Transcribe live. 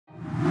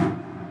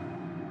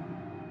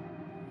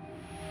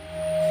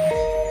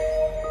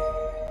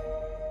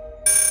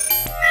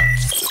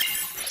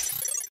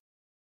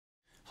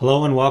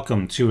Hello and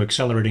welcome to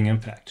Accelerating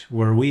Impact,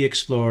 where we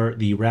explore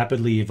the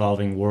rapidly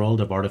evolving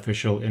world of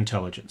artificial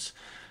intelligence.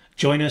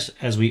 Join us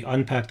as we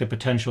unpack the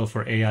potential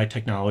for AI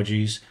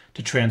technologies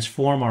to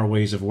transform our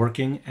ways of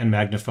working and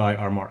magnify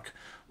our mark,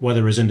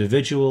 whether as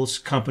individuals,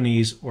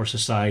 companies, or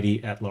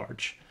society at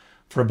large.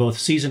 For both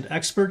seasoned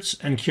experts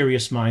and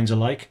curious minds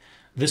alike,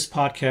 this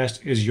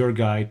podcast is your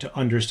guide to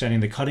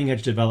understanding the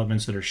cutting-edge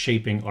developments that are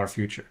shaping our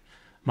future.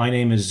 My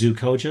name is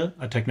Khoja,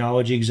 a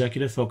technology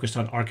executive focused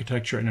on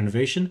architecture and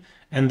innovation,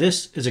 and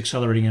this is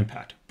Accelerating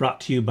Impact,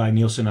 brought to you by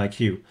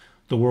NielsenIQ,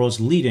 the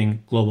world's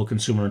leading global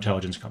consumer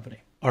intelligence company.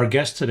 Our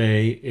guest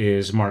today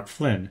is Mark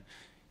Flynn.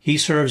 He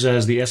serves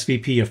as the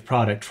SVP of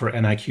Product for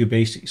NIQ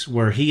BASES,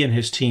 where he and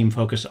his team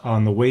focus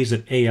on the ways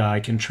that AI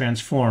can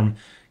transform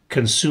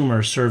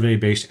consumer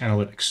survey-based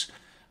analytics.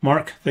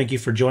 Mark, thank you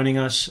for joining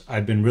us.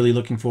 I've been really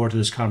looking forward to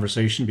this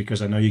conversation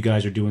because I know you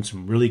guys are doing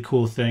some really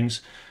cool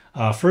things.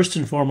 First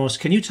and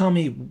foremost, can you tell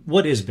me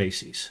what is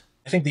BASES?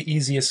 I think the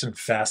easiest and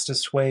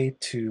fastest way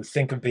to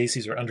think of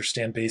BASES or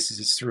understand BASES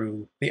is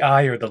through the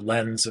eye or the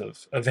lens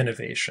of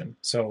innovation.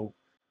 So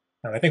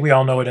I think we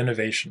all know what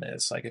innovation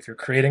is. Like if you're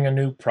creating a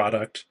new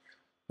product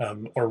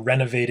or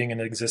renovating an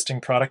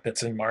existing product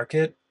that's in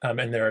market,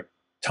 and there are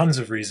tons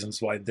of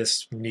reasons why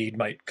this need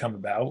might come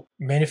about,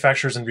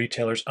 manufacturers and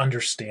retailers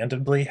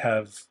understandably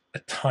have a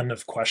ton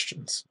of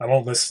questions. I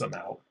won't list them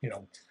out,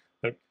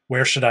 but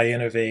where should I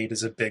innovate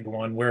is a big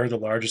one. Where are the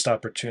largest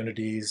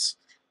opportunities?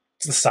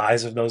 What's the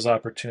size of those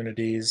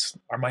opportunities?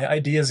 Are my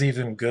ideas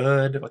even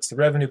good? What's the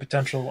revenue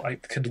potential? I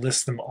could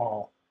list them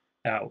all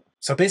out.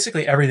 So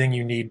basically everything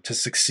you need to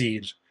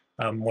succeed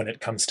when it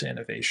comes to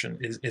innovation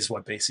is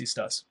what BASES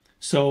does.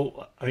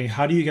 So,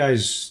 how do you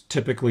guys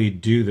typically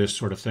do this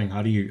sort of thing?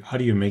 How do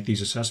you make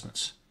these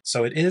assessments?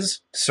 So it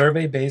is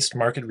survey-based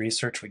market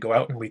research. We go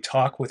out and we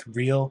talk with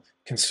real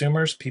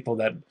consumers, people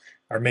that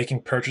are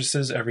making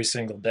purchases every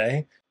single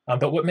day.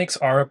 But what makes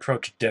our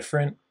approach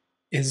different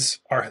is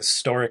our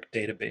historic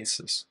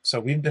databases. So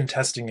we've been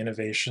testing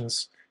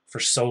innovations for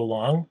so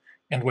long,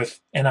 and with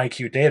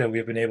NIQ data,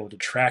 we've been able to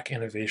track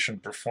innovation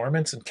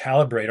performance and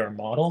calibrate our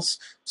models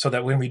so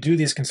that when we do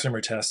these consumer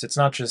tests, it's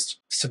not just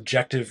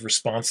subjective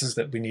responses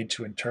that we need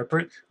to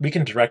interpret. We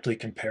can directly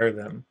compare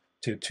them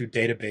to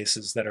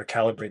databases that are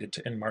calibrated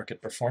to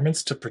in-market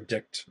performance to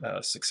predict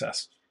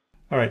success.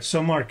 All right,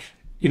 so Mark,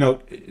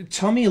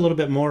 tell me a little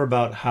bit more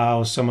about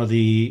how some of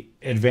the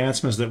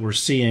advancements that we're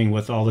seeing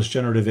with all this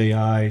generative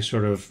AI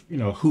sort of,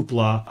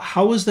 hoopla,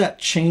 how is that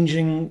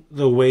changing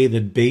the way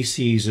that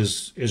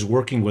BASES is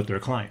working with their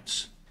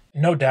clients?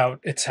 No doubt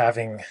it's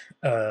having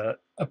a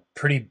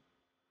pretty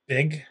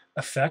big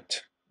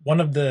effect.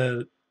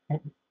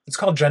 It's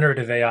called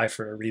generative AI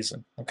for a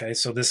reason. Okay,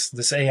 so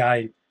this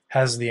AI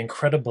has the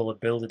incredible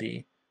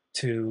ability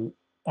to,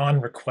 on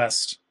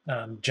request,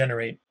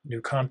 generate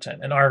new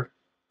content. And our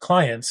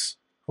clients,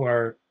 who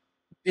are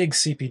big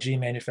CPG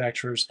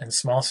manufacturers and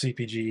small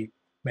CPG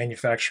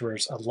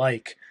manufacturers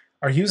alike,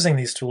 are using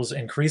these tools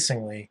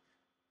increasingly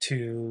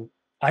to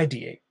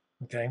ideate,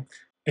 okay?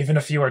 Even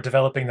a few are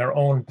developing their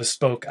own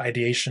bespoke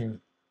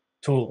ideation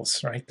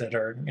tools, right, that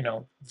are,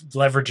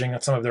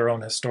 leveraging some of their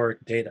own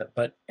historic data.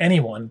 But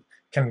anyone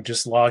can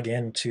just log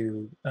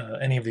into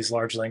any of these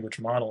large language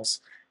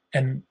models,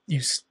 and you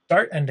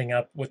start ending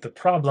up with the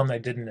problem they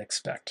didn't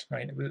expect,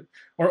 right?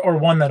 Or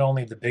one that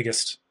only the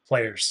biggest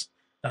players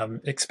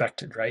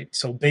expected, right?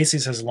 So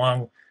BASES has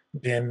long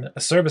been a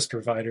service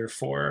provider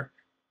for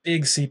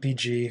big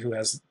CPG who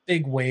has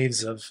big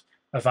waves of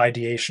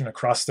ideation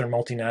across their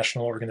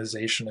multinational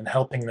organization and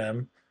helping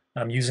them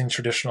using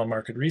traditional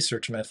market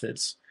research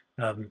methods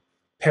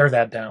pare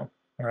that down,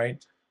 all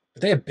right?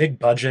 But they have big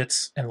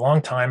budgets and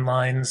long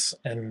timelines,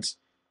 and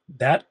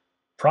that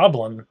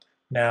problem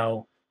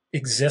now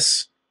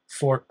exists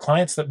for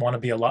clients that want to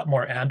be a lot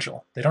more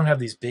agile. They don't have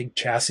these big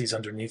chassis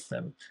underneath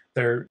them.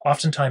 They're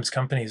oftentimes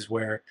companies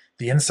where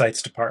the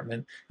insights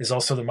department is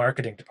also the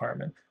marketing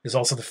department, is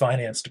also the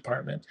finance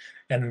department,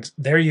 and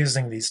they're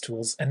using these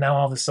tools. And now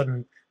all of a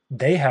sudden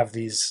they have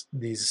these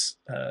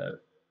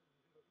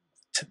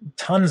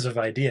tons of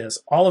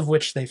ideas, all of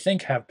which they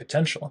think have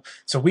potential.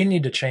 So we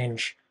need to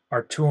change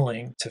our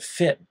tooling to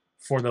fit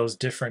for those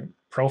different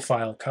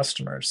profile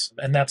customers.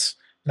 And that's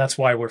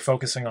why we're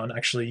focusing on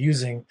actually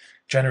using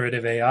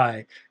generative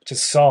AI to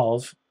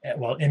solve,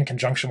 well, in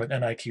conjunction with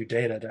NIQ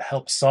data, to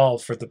help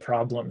solve for the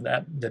problem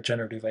that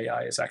generative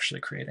AI is actually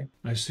creating.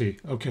 I see.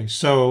 Okay.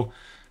 So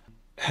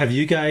have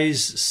you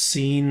guys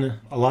seen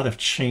a lot of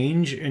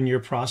change in your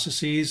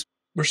processes?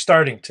 We're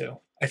starting to.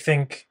 I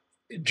think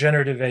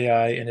generative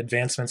AI and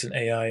advancements in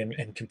AI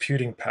and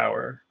computing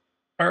power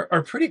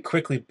are pretty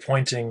quickly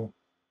pointing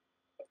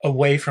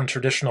away from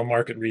traditional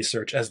market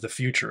research as the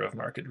future of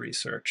market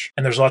research.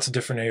 And there's lots of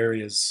different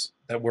areas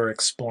that we're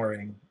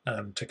exploring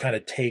to kind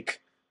of take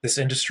this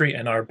industry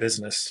and our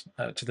business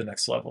to the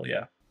next level.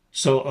 Yeah.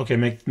 So, okay,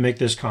 make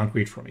this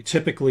concrete for me.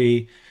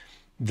 Typically,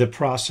 the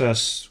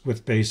process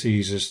with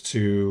BASES is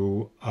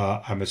to,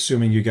 I'm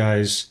assuming you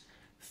guys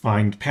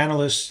find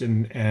panelists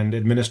and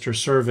administer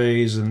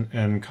surveys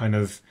and kind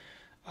of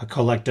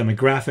collect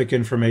demographic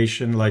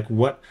information. Like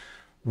what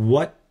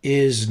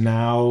is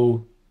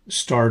now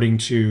starting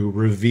to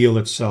reveal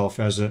itself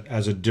as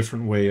a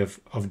different way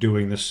of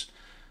doing this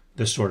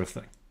sort of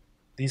thing?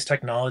 These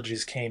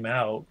technologies came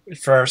out at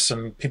first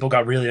and people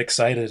got really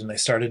excited and they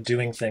started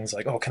doing things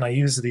like, oh, can I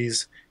use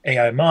these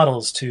AI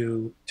models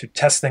to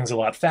test things a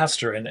lot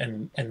faster,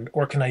 and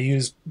or can I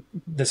use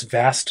this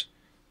vast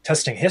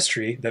testing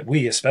history that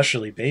we,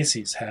 especially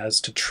Bases,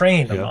 has to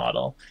train a Yeah.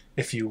 model,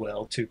 if you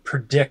will, to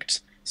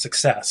predict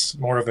success,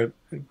 more of a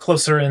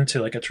closer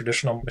into like a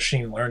traditional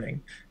machine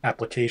learning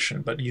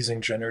application, but using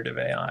generative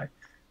AI.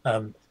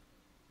 And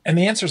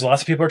the answer is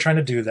lots of people are trying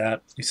to do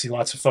that. You see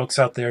lots of folks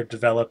out there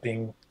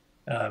developing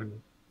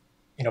um,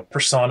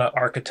 persona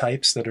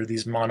archetypes that are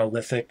these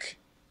monolithic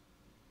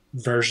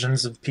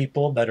versions of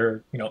people that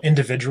are,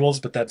 individuals,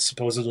 but that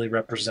supposedly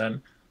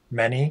represent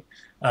many.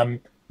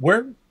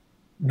 We're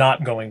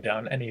not going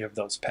down any of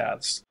those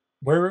paths.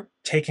 We're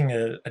taking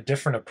a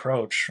different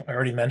approach. I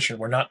already mentioned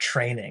we're not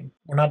training.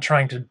 We're not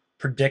trying to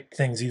predict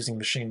things using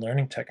machine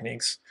learning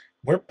techniques.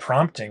 We're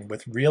prompting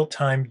with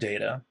real-time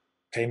data,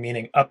 okay,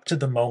 meaning up to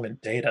the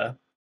moment data,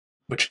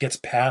 which gets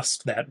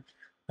past that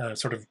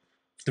sort of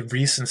the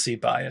recency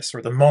bias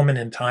or the moment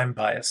in time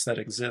bias that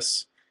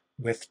exists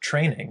with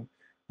training.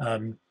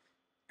 Um,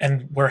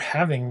 and we're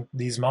having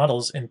these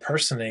models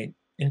impersonate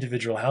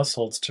individual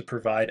households to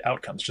provide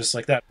outcomes just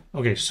like that.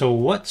 Okay, so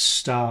what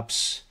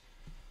stops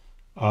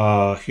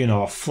a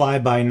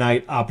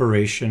fly-by-night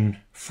operation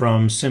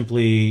from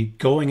simply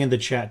going into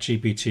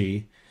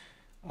ChatGPT,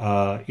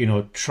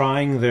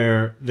 trying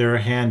their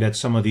hand at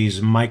some of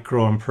these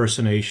micro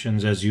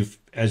impersonations, as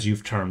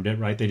you've termed it,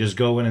 right? They just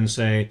go in and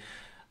say,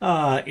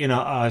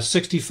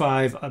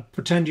 65,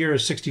 pretend you're a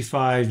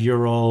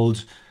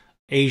 65-year-old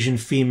Asian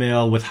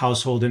female with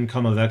household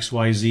income of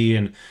XYZ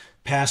and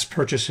past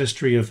purchase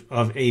history of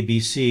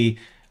ABC.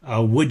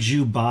 Would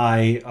you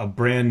buy a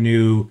brand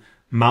new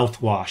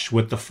mouthwash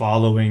with the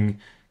following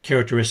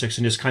characteristics,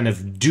 and just kind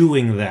of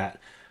doing that,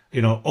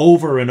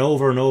 over and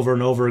over and over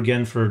and over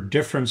again for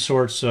different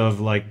sorts of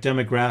like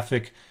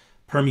demographic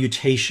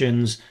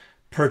permutations,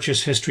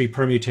 purchase history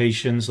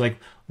permutations? Like,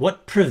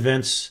 what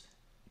prevents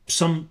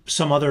some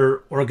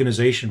other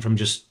organization from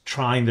just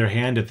trying their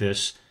hand at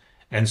this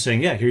and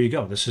saying, yeah, here you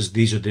go,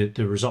 these are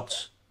the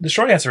results? The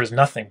short answer is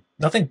nothing.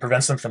 Nothing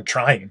prevents them from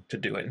trying to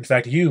do it. In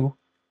fact, you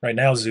right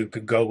now, Zoo,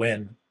 could go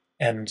in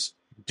and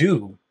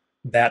do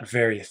that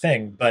very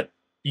thing, but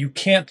you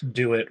can't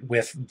do it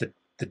with the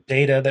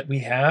data that we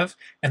have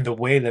and the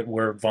way that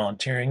we're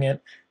volunteering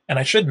it. And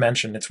I should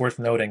mention, it's worth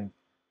noting,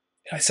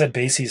 I said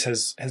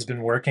Bases has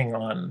been working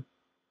on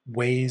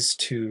ways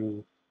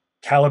to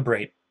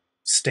calibrate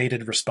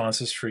stated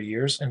responses for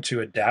years and to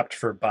adapt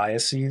for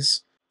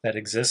biases that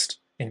exist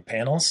in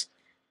panels.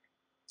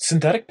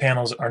 Synthetic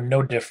panels are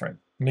no different.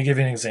 Let me give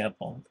you an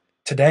example.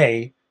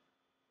 Today,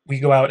 we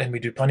go out and we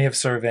do plenty of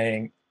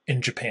surveying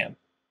in Japan.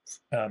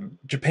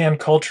 Japan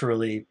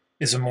culturally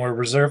is a more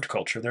reserved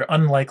culture. They're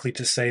unlikely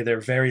to say they're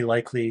very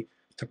likely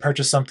to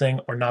purchase something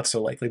or not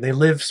so likely. They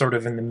live sort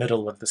of in the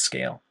middle of the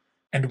scale.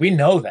 And we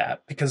know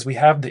that because we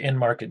have the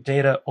in-market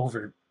data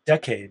over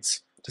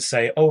decades to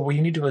say, oh, well,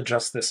 you need to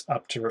adjust this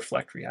up to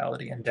reflect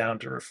reality and down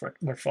to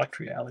reflect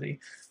reality,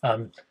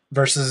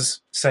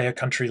 versus, say, a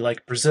country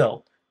like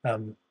Brazil,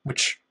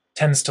 which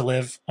tends to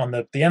live on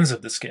the ends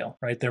of the scale,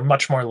 right? They're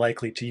much more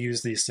likely to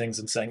use these things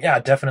and saying, yeah,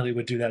 definitely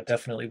would do that,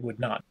 definitely would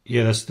not.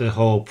 Yeah, that's the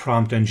whole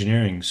prompt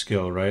engineering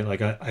skill, right?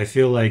 Like, I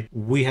feel like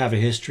we have a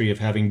history of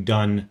having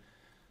done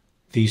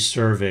these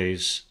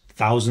surveys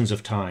thousands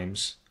of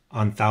times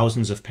on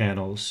thousands of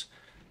panels.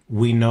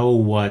 We know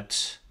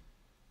what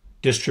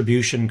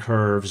distribution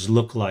curves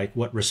look like,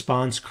 what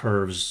response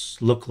curves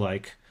look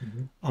like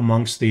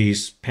amongst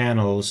these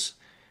panels.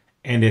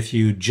 And if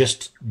you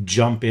just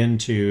jump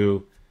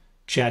into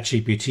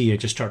ChatGPT and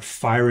just start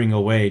firing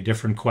away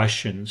different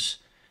questions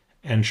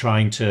and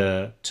trying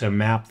to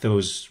map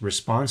those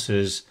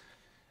responses,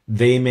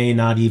 they may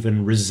not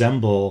even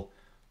resemble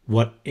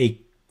what a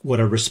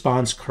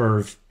response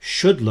curve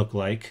should look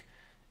like.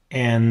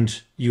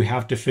 And you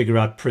have to figure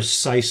out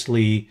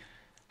precisely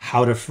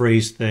how to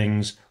phrase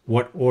things,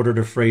 what order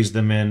to phrase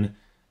them in,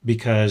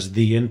 because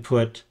the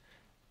input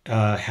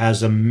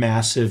has a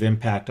massive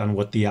impact on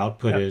what the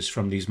output is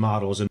from these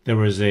models. And there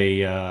was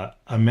a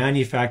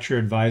manufacturer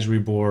advisory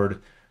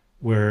board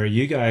where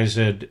you guys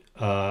had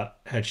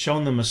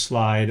shown them a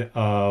slide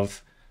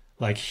of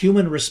like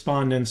human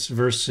respondents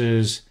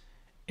versus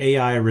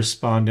AI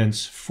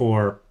respondents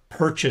for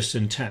purchase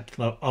intent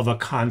of a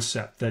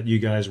concept that you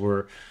guys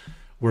were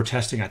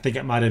testing. I think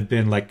it might have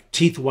been like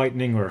teeth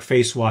whitening or a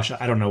face wash.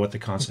 I don't know what the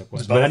concept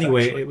was, but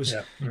anyway, actually,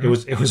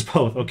 it was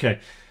both. Okay.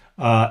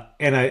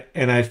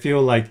 And I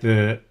feel like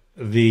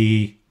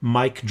the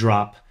mic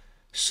drop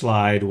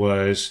slide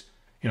was,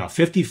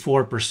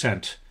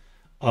 54%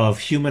 of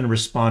human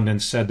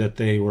respondents said that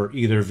they were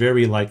either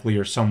very likely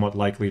or somewhat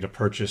likely to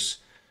purchase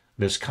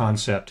this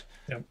concept.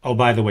 Yep. Oh,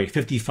 by the way,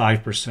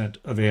 55%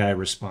 of AI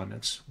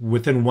respondents,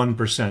 within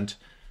 1%,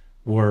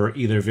 were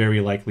either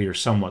very likely or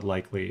somewhat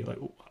likely. Like,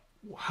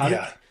 how?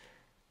 Yeah.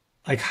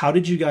 Like, how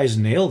did you guys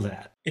nail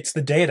that? It's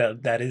the data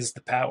that is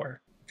the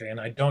power. Okay, and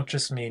I don't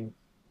just mean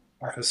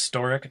our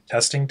historic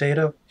testing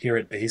data here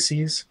at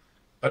Bases,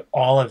 but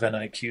all of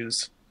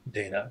NIQ's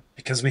data,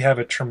 because we have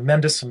a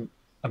tremendous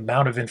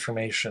amount of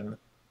information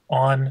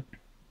on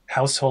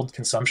household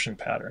consumption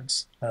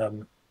patterns,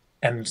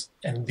 and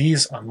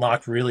these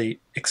unlock really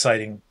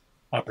exciting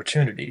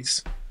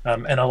opportunities,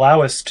 and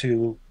allow us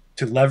to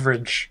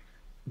leverage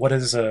what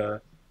is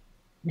a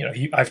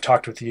I've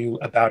talked with you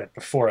about it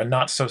before, a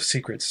not so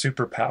secret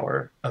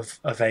superpower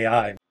of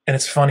AI. And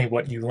it's funny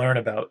what you learn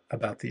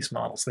about these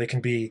models. They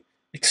can be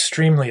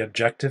extremely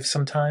objective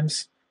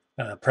sometimes,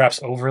 perhaps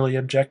overly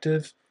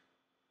objective,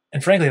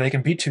 and frankly, they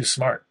can be too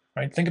smart.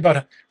 Right? Think about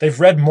it. They've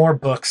read more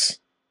books,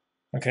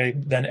 okay,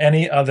 than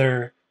any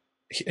other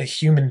a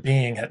human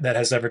being that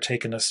has ever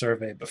taken a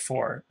survey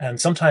before, and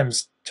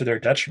sometimes to their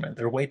detriment.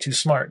 They're way too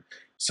smart.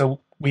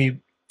 So we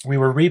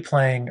were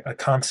replaying a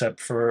concept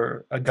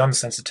for a gum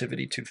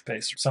sensitivity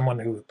toothpaste, or someone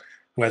who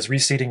has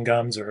receding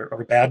gums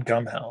or bad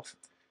gum health.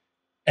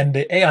 And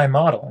the AI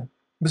model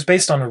was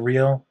based on a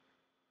real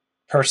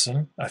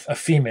person, a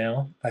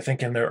female, I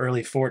think in their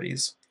early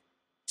 40s.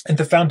 And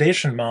the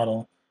foundation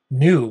model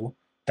knew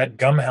that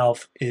gum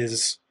health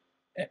is,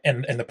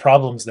 and the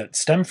problems that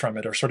stem from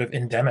it are sort of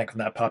endemic in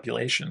that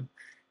population.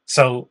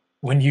 So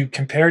when you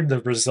compared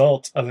the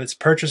result of its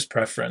purchase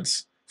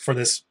preference for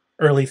this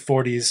early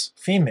 40s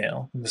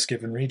female in this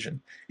given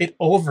region, it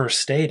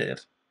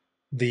overstated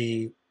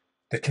the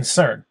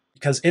concern,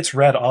 because it's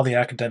read all the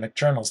academic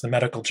journals, the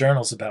medical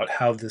journals, about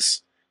how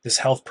this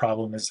health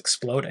problem is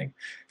exploding.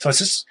 So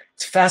it's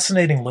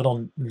fascinating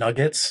little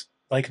nuggets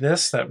like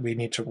this that we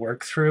need to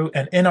work through,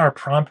 and in our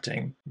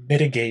prompting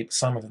mitigate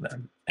some of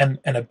them. And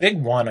a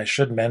big one I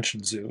should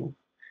mention, Zoo,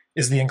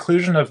 is the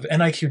inclusion of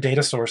NIQ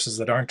data sources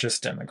that aren't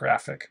just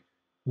demographic.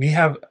 We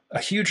have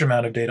a huge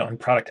amount of data on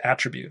product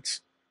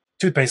attributes.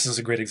 Toothpaste is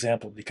a great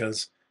example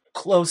because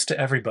close to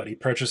everybody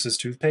purchases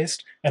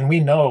toothpaste, and we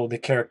know the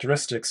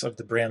characteristics of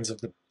the brands of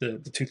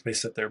the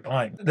toothpaste that they're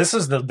buying. This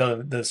is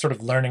the sort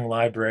of learning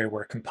library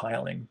we're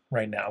compiling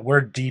right now.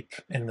 We're deep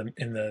in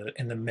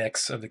the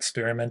mix of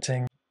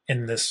experimenting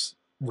in this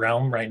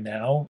realm right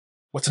now.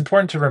 What's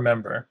important to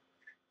remember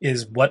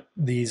is what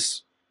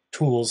these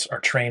tools are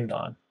trained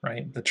on,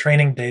 right? The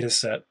training data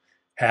set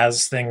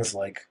has things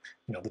like,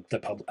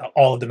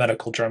 all of the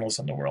medical journals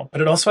in the world,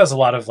 but it also has a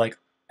lot of like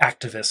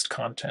activist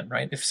content,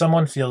 right? If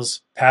someone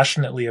feels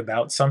passionately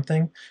about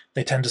something,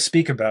 they tend to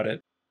speak about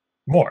it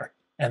more,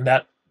 and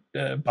that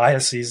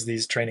biases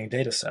these training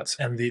data sets.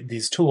 And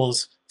these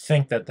tools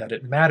think that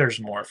it matters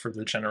more for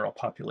the general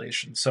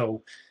population.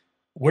 So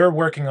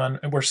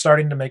we're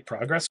starting to make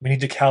progress. We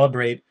need to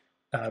calibrate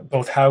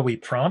both how we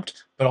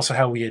prompt, but also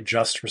how we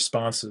adjust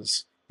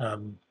responses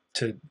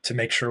to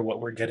make sure what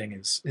we're getting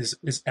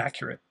is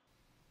accurate.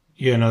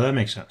 Yeah, no, that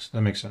makes sense.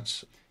 That makes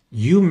sense.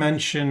 You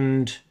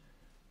mentioned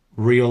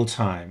real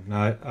time.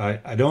 Now,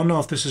 I don't know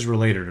if this is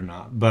related or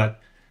not,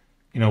 but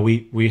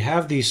we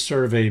have these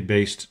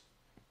survey-based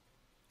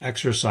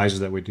exercises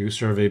that we do,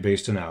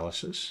 survey-based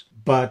analysis.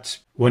 But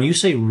when you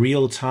say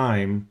real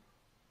time,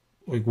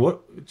 like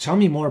what? Tell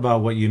me more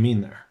about what you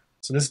mean there.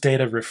 So this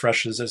data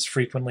refreshes as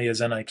frequently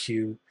as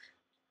NIQ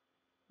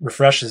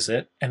refreshes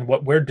it, and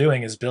what we're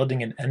doing is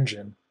building an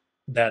engine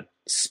that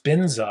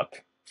spins up,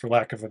 for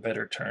lack of a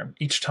better term,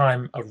 each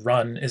time a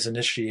run is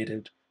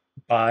initiated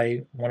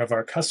by one of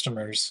our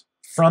customers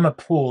from a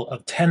pool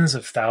of tens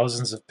of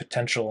thousands of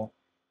potential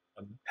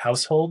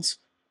households,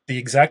 the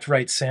exact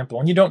right sample.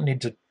 And you don't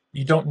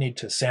need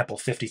to sample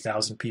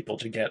 50,000 people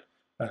to get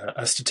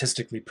a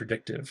statistically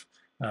predictive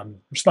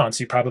response.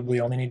 You probably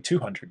only need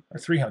 200 or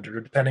 300,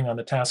 or depending on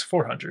the task,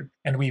 400.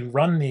 And we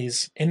run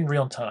these in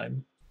real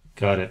time.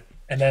 Got it.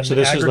 And then so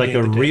this is like a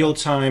aggregate the data.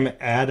 real-time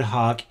ad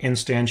hoc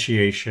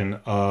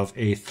instantiation of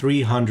a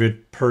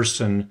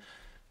 300-person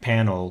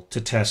panel to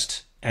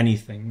test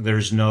anything.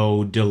 There's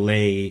no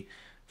delay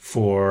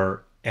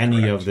for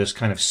any Correct. of this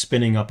kind of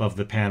spinning up of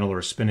the panel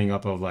or spinning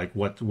up of like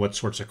what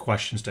sorts of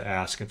questions to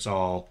ask. It's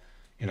all,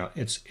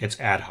 it's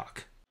ad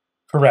hoc.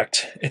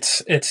 Correct.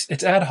 It's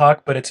ad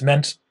hoc, but it's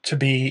meant to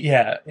be,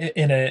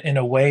 in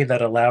a way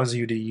that allows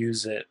you to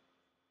use it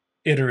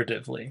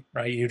iteratively,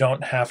 right? You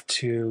don't have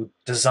to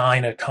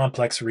design a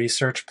complex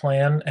research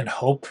plan and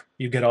hope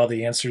you get all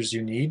the answers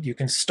you need. You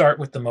can start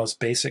with the most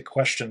basic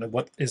question of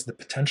what is the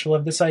potential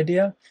of this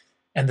idea,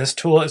 and this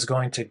tool is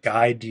going to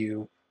guide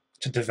you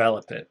to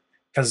develop it.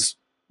 Because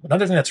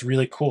another thing that's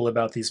really cool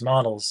about these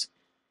models,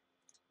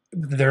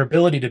 their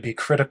ability to be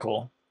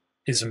critical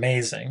is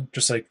amazing,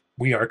 just like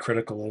we are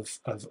critical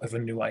of a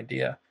new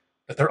idea.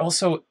 But they're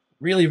also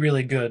really,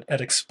 really good at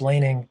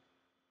explaining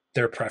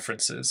their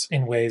preferences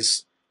in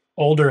ways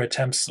older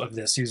attempts of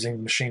this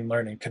using machine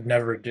learning could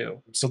never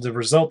do. So the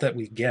result that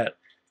we get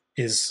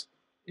is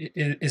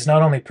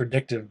not only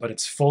predictive, but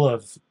it's full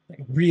of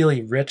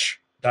really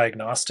rich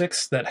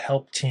diagnostics that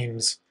help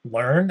teams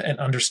learn and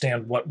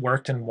understand what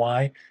worked and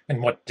why,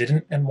 and what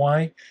didn't and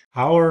why.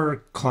 How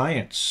are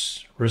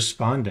clients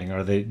responding?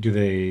 Do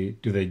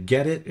they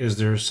get it? Is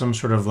there some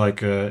sort of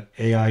like a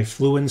AI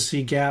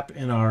fluency gap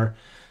in our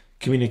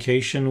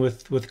communication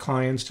with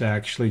clients to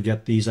actually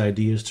get these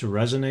ideas to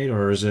resonate,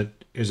 or is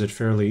it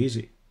fairly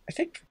easy? I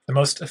think the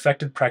most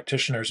affected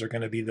practitioners are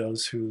going to be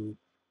those who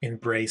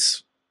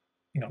embrace,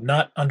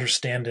 not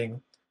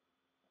understanding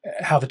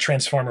how the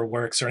transformer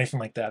works or anything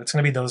like that. It's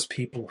going to be those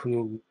people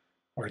who,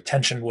 or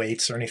attention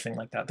weights or anything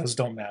like that. Those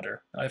don't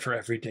matter for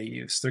everyday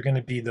use. They're going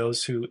to be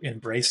those who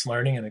embrace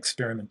learning and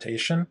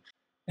experimentation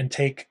and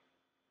take,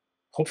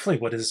 hopefully,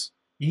 what is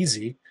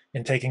easy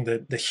in taking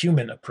the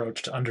human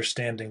approach to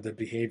understanding the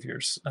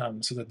behaviors,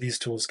 so that these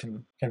tools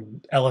can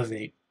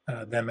elevate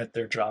them at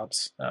their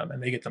jobs,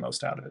 and they get the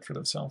most out of it for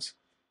themselves.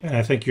 And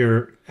I think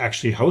you're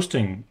actually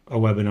hosting a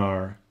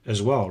webinar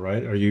as well,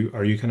 right? Are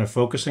you kind of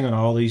focusing on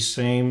all these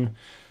same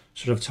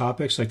sort of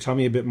topics? Like, tell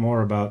me a bit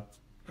more about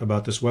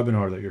this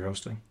webinar that you're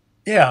hosting.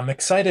 Yeah, I'm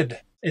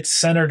excited. It's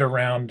centered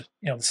around,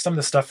 some of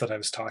the stuff that I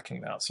was talking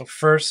about. So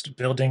first,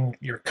 building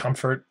your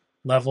comfort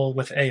level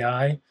with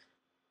AI,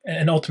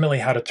 and ultimately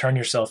how to turn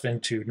yourself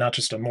into not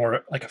just a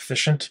more like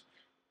efficient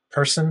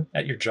person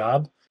at your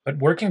job, but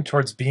working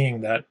towards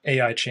being that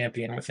AI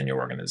champion within your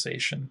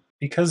organization,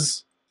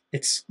 because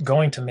it's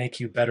going to make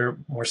you better,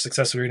 more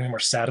successful, you're going to be more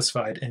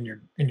satisfied in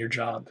your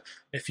job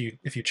if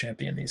you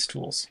champion these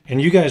tools.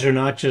 And you guys are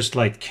not just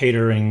like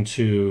catering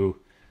to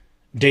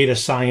data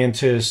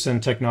scientists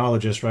and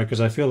technologists, right?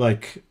 Because I feel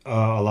like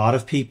a lot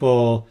of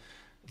people,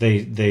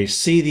 they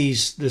see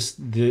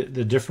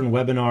the different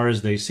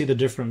webinars, they see the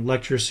different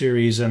lecture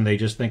series, and they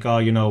just think, oh,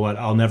 you know what,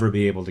 I'll never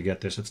be able to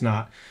get this. It's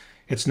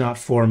not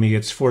for me.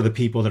 It's for the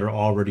people that are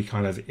already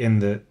kind of in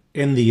the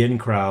in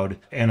crowd,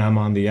 and I'm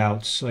on the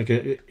outs. Like,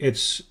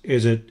 is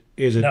it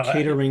No,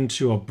 catering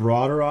to a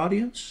broader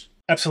audience?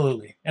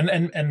 absolutely,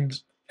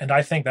 and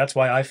I think that's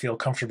why I feel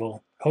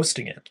comfortable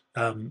hosting it.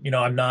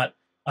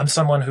 I'm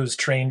someone who's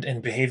trained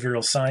in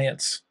behavioral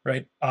science,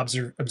 right?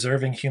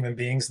 Observing human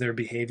beings, their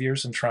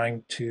behaviors, and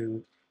trying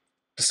to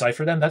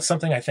decipher them. That's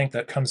something I think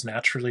that comes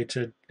naturally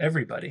to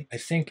everybody. I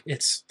think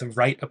it's the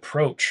right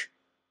approach,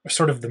 or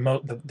sort of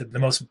the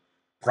most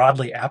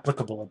broadly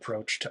applicable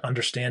approach to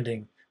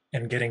understanding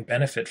and getting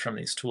benefit from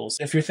these tools.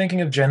 If you're thinking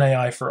of Gen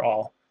AI for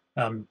all,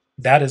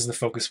 that is the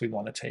focus we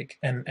want to take,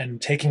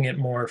 and taking it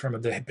more from a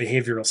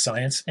behavioral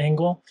science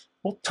angle.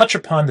 We'll touch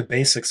upon the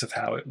basics of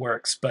how it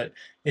works, but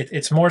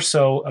it's more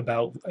so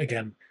about,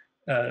 again,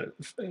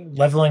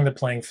 leveling the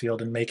playing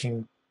field and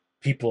making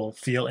people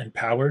feel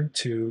empowered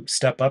to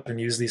step up and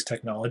use these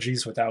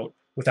technologies without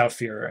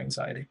fear or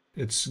anxiety.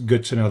 It's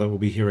good to know that we'll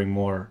be hearing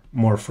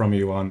more from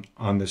you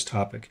on this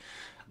topic.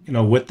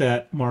 With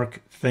that,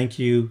 Mark, thank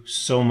you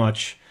so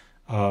much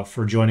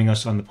for joining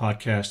us on the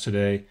podcast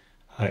today.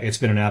 It's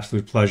been an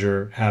absolute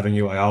pleasure having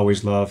you. I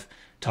always love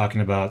talking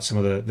about some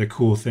of the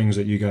cool things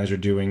that you guys are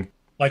doing.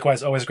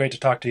 Likewise, always great to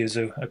talk to you,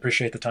 Zoo. I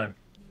appreciate the time.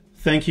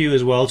 Thank you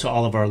as well to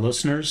all of our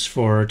listeners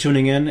for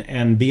tuning in,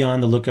 and be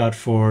on the lookout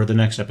for the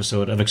next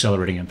episode of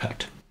Accelerating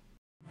Impact.